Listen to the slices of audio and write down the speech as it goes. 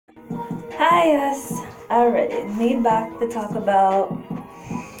Hi, yes. Alrighty, me back to talk about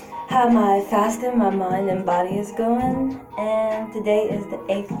how my fasting, my mind, and body is going. And today is the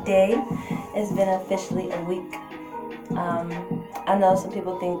 8th day. It's been officially a week. I know some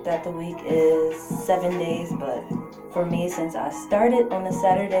people think that the week is 7 days, but for me, since I started on a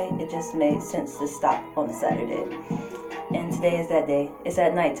Saturday, it just made sense to stop on a Saturday. And today is that day. It's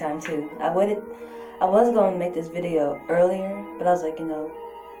at nighttime too. I was going to make this video earlier, but I was like,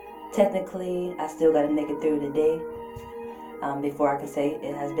 technically, I still got to make it through the day before I can say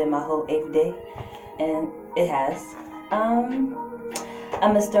it has been my whole 8th day, and it has. I'm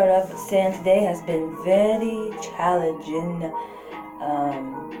gonna start off saying today has been very challenging,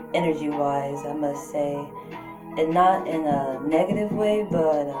 energy-wise, I must say, and not in a negative way,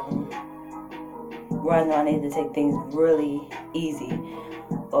 but where I know I need to take things really easy,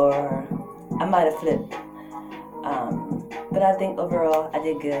 or I might have flipped. But I think overall I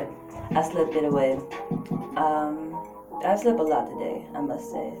did good. I slept it away. I slept a lot today, I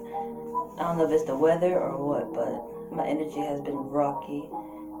must say. I don't know if it's the weather or what, but my energy has been rocky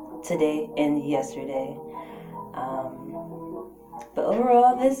today and yesterday. But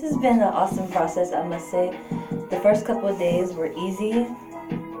overall, this has been an awesome process, I must say. The first couple of days were easy,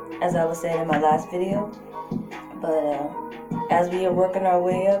 as I was saying in my last video. But as we are working our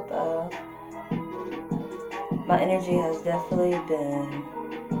way up, my energy has definitely been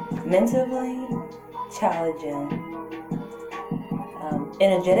mentally challenging.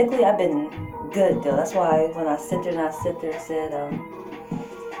 Energetically, I've been good though. That's why when I sit there and said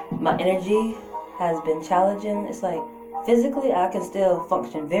my energy has been challenging. It's like physically I can still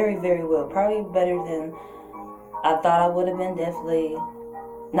function very, very well. Probably better than I thought I would have been. Definitely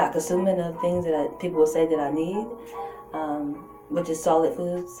not consuming of things that people will say that I need, which is solid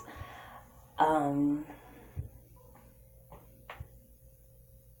foods.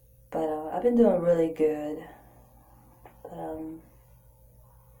 But I've been doing really good. But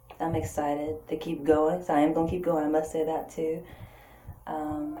I'm excited to keep going. So I am going to keep going. I must say that too.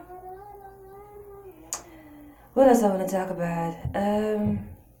 What else I want to talk about?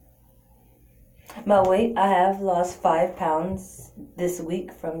 My weight. I have lost 5 pounds this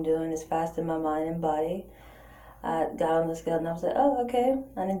week from doing this fast in my mind and body. I got on the scale and I was like, oh, okay.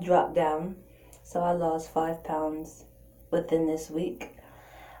 And it dropped down. So I lost 5 pounds within this week.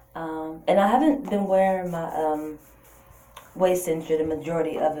 And I haven't been wearing my waist cincher the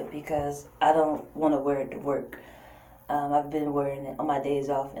majority of it because I don't want to wear it to work. I've been wearing it on my days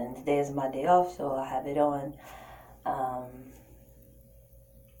off, and today is my day off, so I have it on.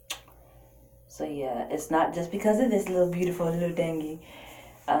 So yeah, it's not just because of this little beautiful little thingy.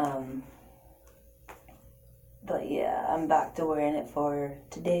 But yeah, I'm back to wearing it for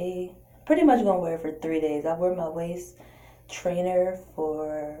today. Pretty much gonna wear it for 3 days. I wear my waist trainer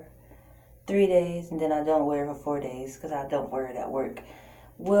for 3 days, and then I don't wear it for 4 days because I don't wear it at work.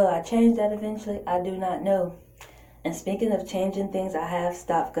 Will I change that eventually? I do not know. And speaking of changing things, I have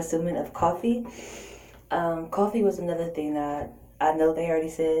stopped consuming of coffee. Coffee was another thing that I know they already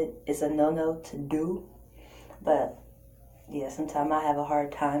said it's a no-no to do. But yeah, sometimes I have a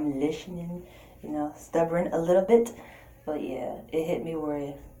hard time listening, stubborn a little bit. But yeah, it hit me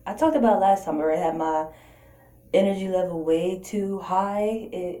where I talked about last time where I had my energy level way too high.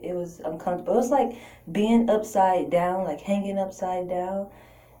 It was uncomfortable. It was like being upside down, like hanging upside down,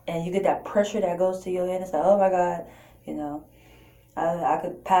 and you get that pressure that goes to your head. It's like, oh my God, I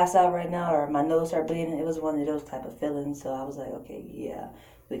could pass out right now, or my nose start bleeding. It was one of those type of feelings. So I was like, okay, yeah,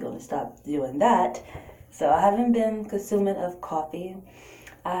 we're gonna stop doing that. So I haven't been consuming of coffee.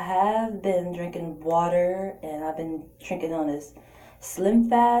 I have been drinking water, and I've been drinking on this Slim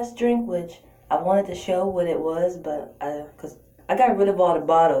Fast drink, which I wanted to show what it was, but because I got rid of all the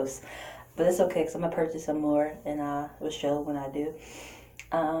bottles, but it's okay because I'm gonna purchase some more, and I will show when I do.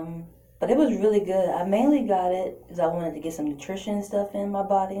 But it was really good. I mainly got it because I wanted to get some nutrition stuff in my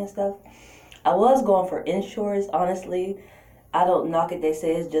body and stuff. I was going for Ensures, honestly. I don't knock it. They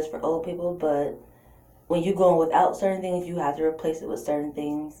say it's just for old people, but when you're going without certain things, you have to replace it with certain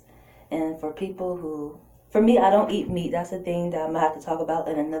things. And for people who, for me, I don't eat meat. That's the thing that I'm going to have to talk about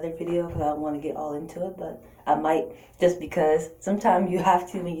in another video because I don't want to get all into it, but I might just because sometimes you have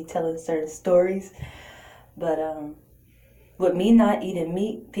to when you're telling certain stories. But with me not eating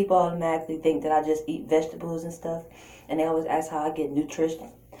meat, people automatically think that I just eat vegetables and stuff. And they always ask how I get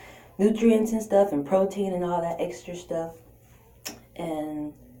nutrients and stuff and protein and all that extra stuff.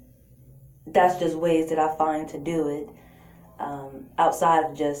 And that's just ways that I find to do it. Outside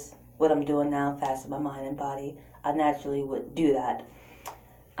of just what I'm doing now, fasting my mind and body, I naturally would do that.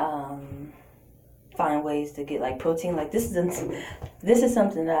 find ways to get like protein. Like this is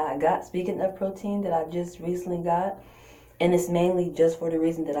something that I got. Speaking of protein, that I just recently got, and it's mainly just for the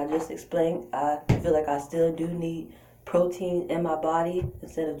reason that I just explained. I feel like I still do need protein in my body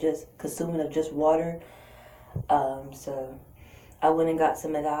instead of just consuming of just water. So I went and got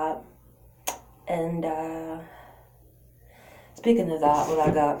some of that. And speaking of that, what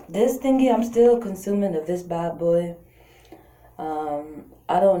I got, this thingy, I'm still consuming of this bad boy.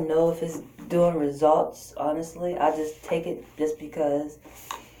 I don't know if it's doing results, honestly. I just take it just because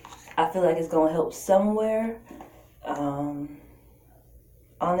I feel like it's going to help somewhere,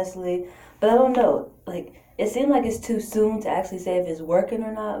 honestly. But I don't know. Like, it seems like it's too soon to actually say if it's working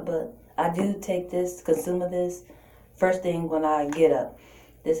or not, but I do take this, consume of this, first thing when I get up.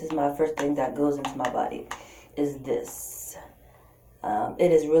 This is my first thing that goes into my body, is this.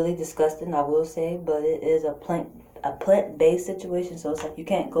 It is really disgusting, I will say, but it is a plant-based situation, so it's like you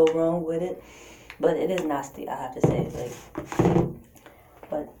can't go wrong with it. But it is nasty, I have to say. Like,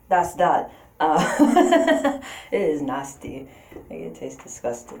 but that's that. It is nasty. Like, it tastes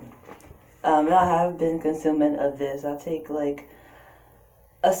disgusting. And I have been consuming of this. I take like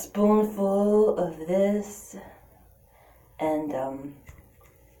a spoonful of this, and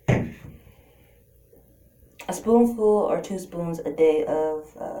a spoonful or 2 spoons a day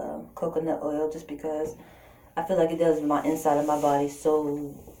of coconut oil, just because I feel like it does my inside of my body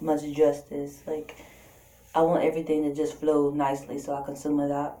so much justice. Like, I want everything to just flow nicely, so I consume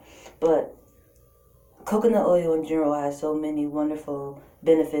that. But coconut oil in general has so many wonderful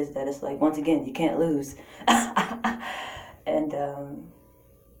benefits that it's like, once again, you can't lose. And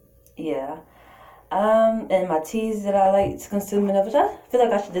yeah. And my teas that I like consuming of, which I feel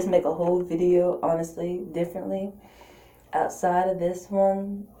like I should just make a whole video, honestly, differently, outside of this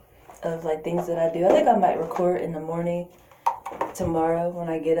one, of like things that I do. I think I might record in the morning tomorrow when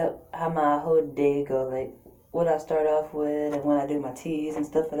I get up how my whole day go, like what I start off with and when I do my teas and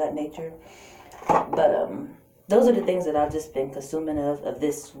stuff of that nature. But those are the things that I've just been consuming of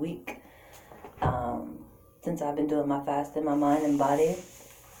this week, since I've been doing my fast in my mind and body.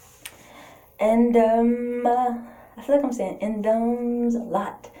 And I feel like I'm saying endoms a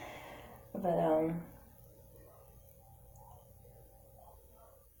lot, but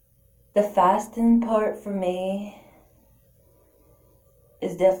the fasting part for me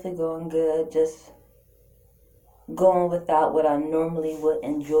is definitely going good. Just going without what I normally would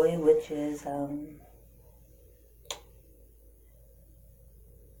enjoy, which is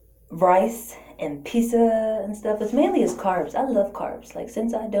rice and pizza and stuff. It's mainly is carbs. I love carbs. Like,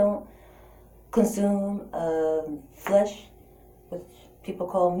 since I don't consume flesh, which people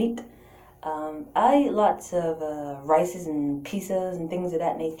call meat, I eat lots of rices and pizzas and things of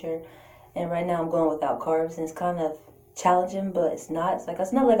that nature. And right now I'm going without carbs, and it's kind of challenging, but it's not.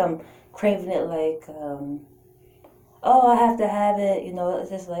 It's not like I'm craving it like, oh, I have to have it. You know, it's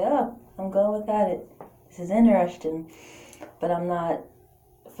just like, oh, I'm going without it. This is interesting. But I'm not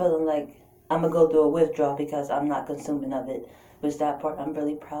feeling like I'm going to go through a withdrawal because I'm not consuming of it. Which, that part, I'm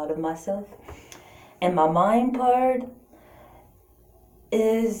really proud of myself. And my mind part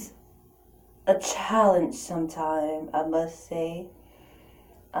is a challenge sometimes, I must say.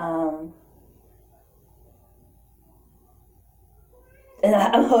 And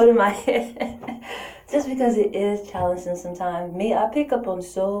I'm holding my head just because it is challenging sometimes. Me, I pick up on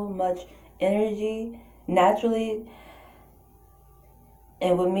so much energy naturally.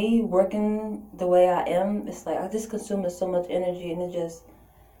 And with me working the way I am, it's like I just consume so much energy, and it's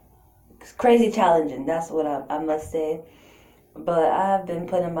crazy challenging. That's what I must say. But I've been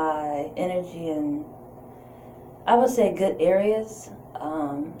putting my energy in, I would say, good areas.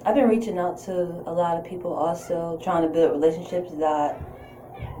 I've been reaching out to a lot of people also, trying to build relationships that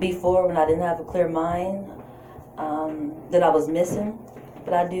before, when I didn't have a clear mind, that I was missing.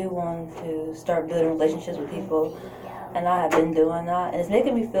 But I do want to start building relationships with people, and I have been doing that, and it's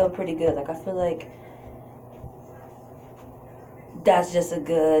making me feel pretty good. Like, I feel like that's just a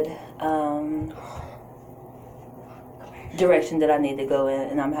good direction that I need to go in,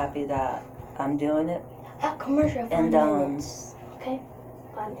 and I'm happy that I'm doing it. That commercial. And okay,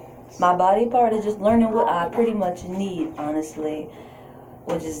 5 minutes. My body part is just learning what I pretty much need, honestly,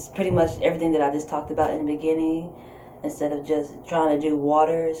 which is pretty much everything that I just talked about in the beginning. Instead of just trying to do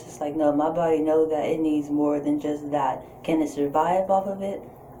water, it's just like, no, my body knows that it needs more than just that. Can it survive off of it?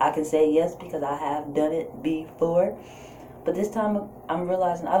 I can say yes, because I have done it before. But this time I'm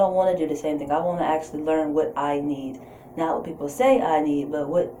realizing I don't want to do the same thing. I want to actually learn what I need. Not what people say I need, but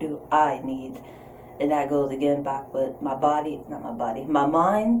what do I need? And that goes again back with my body, my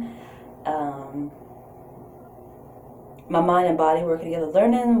mind, my mind and body working together,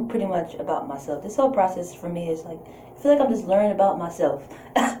 learning pretty much about myself. This whole process for me is like, I feel like I'm just learning about myself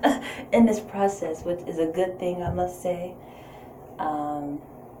in this process, which is a good thing, I must say.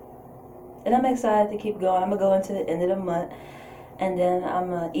 And I'm excited to keep going. I'm going to go into the end of the month, and then I'm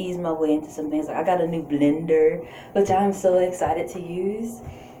going to ease my way into some things. Like, I got a new blender, which I'm so excited to use.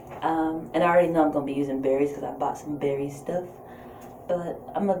 And I already know I'm going to be using berries because I bought some berry stuff. But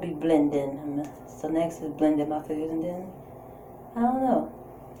I'm going to be blending. So next is blending my food, and then, I don't know.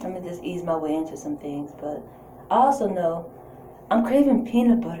 I'm going to just ease my way into some things. But I also know I'm craving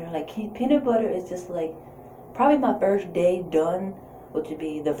peanut butter. Like, peanut butter is just like probably my first day done, which would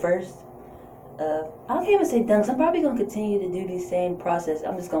be the first. I can't even say done, because I'm probably going to continue to do the same process.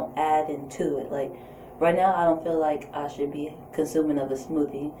 I'm just going to add into it. Like, right now, I don't feel like I should be consuming of a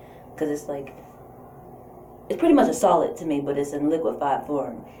smoothie, because it's like, it's pretty much a solid to me, but it's in liquefied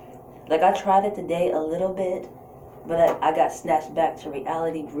form. Like, I tried it today a little bit, but I got snatched back to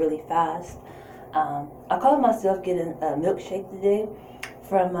reality really fast. I called myself getting a milkshake today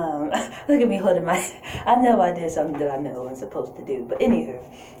from, look at me holding my, I know I did something that I know I'm supposed to do, but anywho.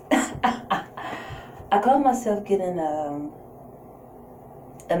 I called myself getting a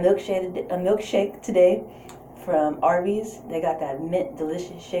milkshake today from Arby's. They got that mint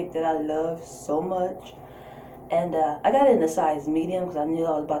delicious shake that I love so much. And I got it in a size medium because I knew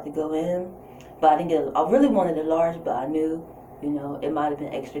I was about to go in. But I didn't get I really wanted a large, but I knew, you know, it might have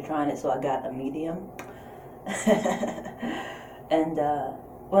been extra trying it, so I got a medium. And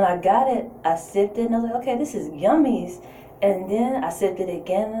when I got it, I sipped it, and I was like, okay, this is yummies. And then I sipped it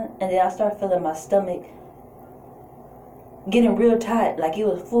again, and then I started feeling my stomach getting real tight, like it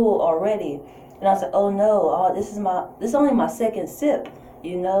was full already. And I was like, oh no, this is only my second sip,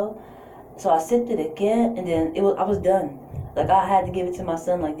 you know? So I sipped it again, and then I was done. Like, I had to give it to my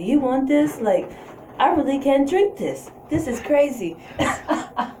son, like, do you want this? Like, I really can't drink this. This is crazy.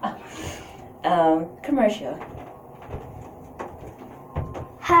 Commercial.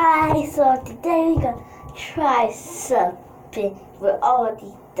 Hi, so today we're gonna try something with all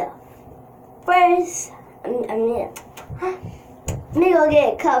these stuff. First, me go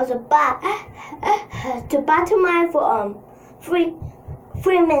get cups to buy to mine for 3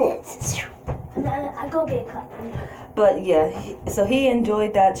 minutes. I go get a cup. But yeah, so he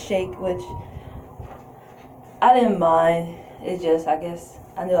enjoyed that shake, which I didn't mind. It's just, I guess,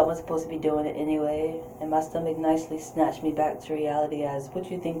 I knew I wasn't supposed to be doing it anyway, and my stomach nicely snatched me back to reality as, what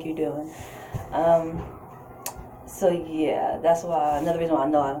you think you're doing? So yeah, that's why, another reason why I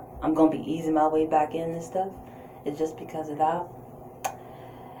know I'm going to be easing my way back in and stuff, is just because of that.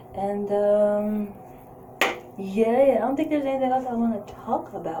 And yeah, I don't think there's anything else I want to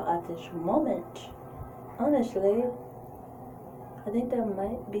talk about at this moment. Honestly, I think that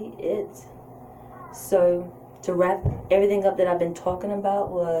might be it. So, to wrap everything up that I've been talking about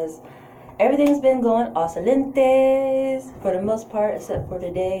was, everything's been going excelentes for the most part, except for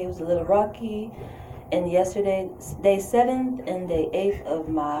today. It was a little rocky. And yesterday, day 7th and day 8th of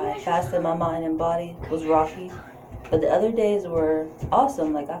my fast in my mind and body was rocky. But the other days were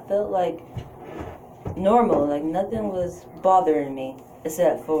awesome. Like, I felt like normal. Like, nothing was bothering me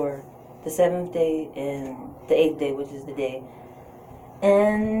except for the 7th day and the 8th day, which is the day.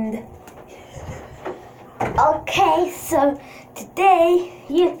 And okay, so today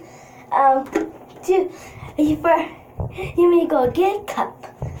you may go get a cup.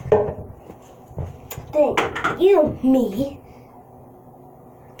 Then me.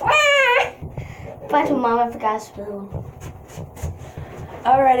 But Mom, I forgot to spoon.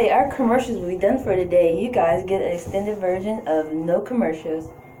 alrighty, our commercials will be done for today. You guys get an extended version of no commercials.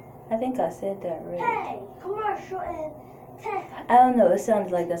 I think I said that right. Hey, commercial and I don't know, it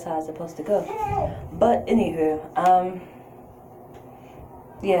sounded like that's how it's supposed to go. hey. But anywho,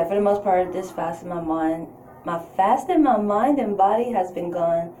 yeah, for the most part, this fast in my mind and body has been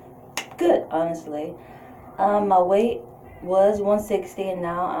going good, honestly. My weight was 160 and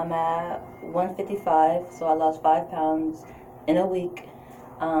now I'm at 155, so I lost 5 pounds in a week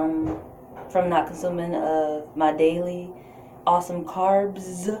from not consuming my daily awesome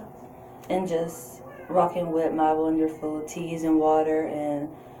carbs and just rocking with my wonderful teas and water and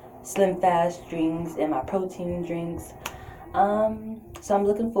Slim Fast drinks and my protein drinks. So I'm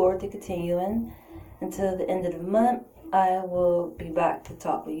looking forward to continuing until the end of the month. I will be back to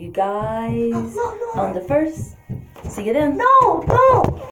talk with you guys on the 1st. See you then. No, no.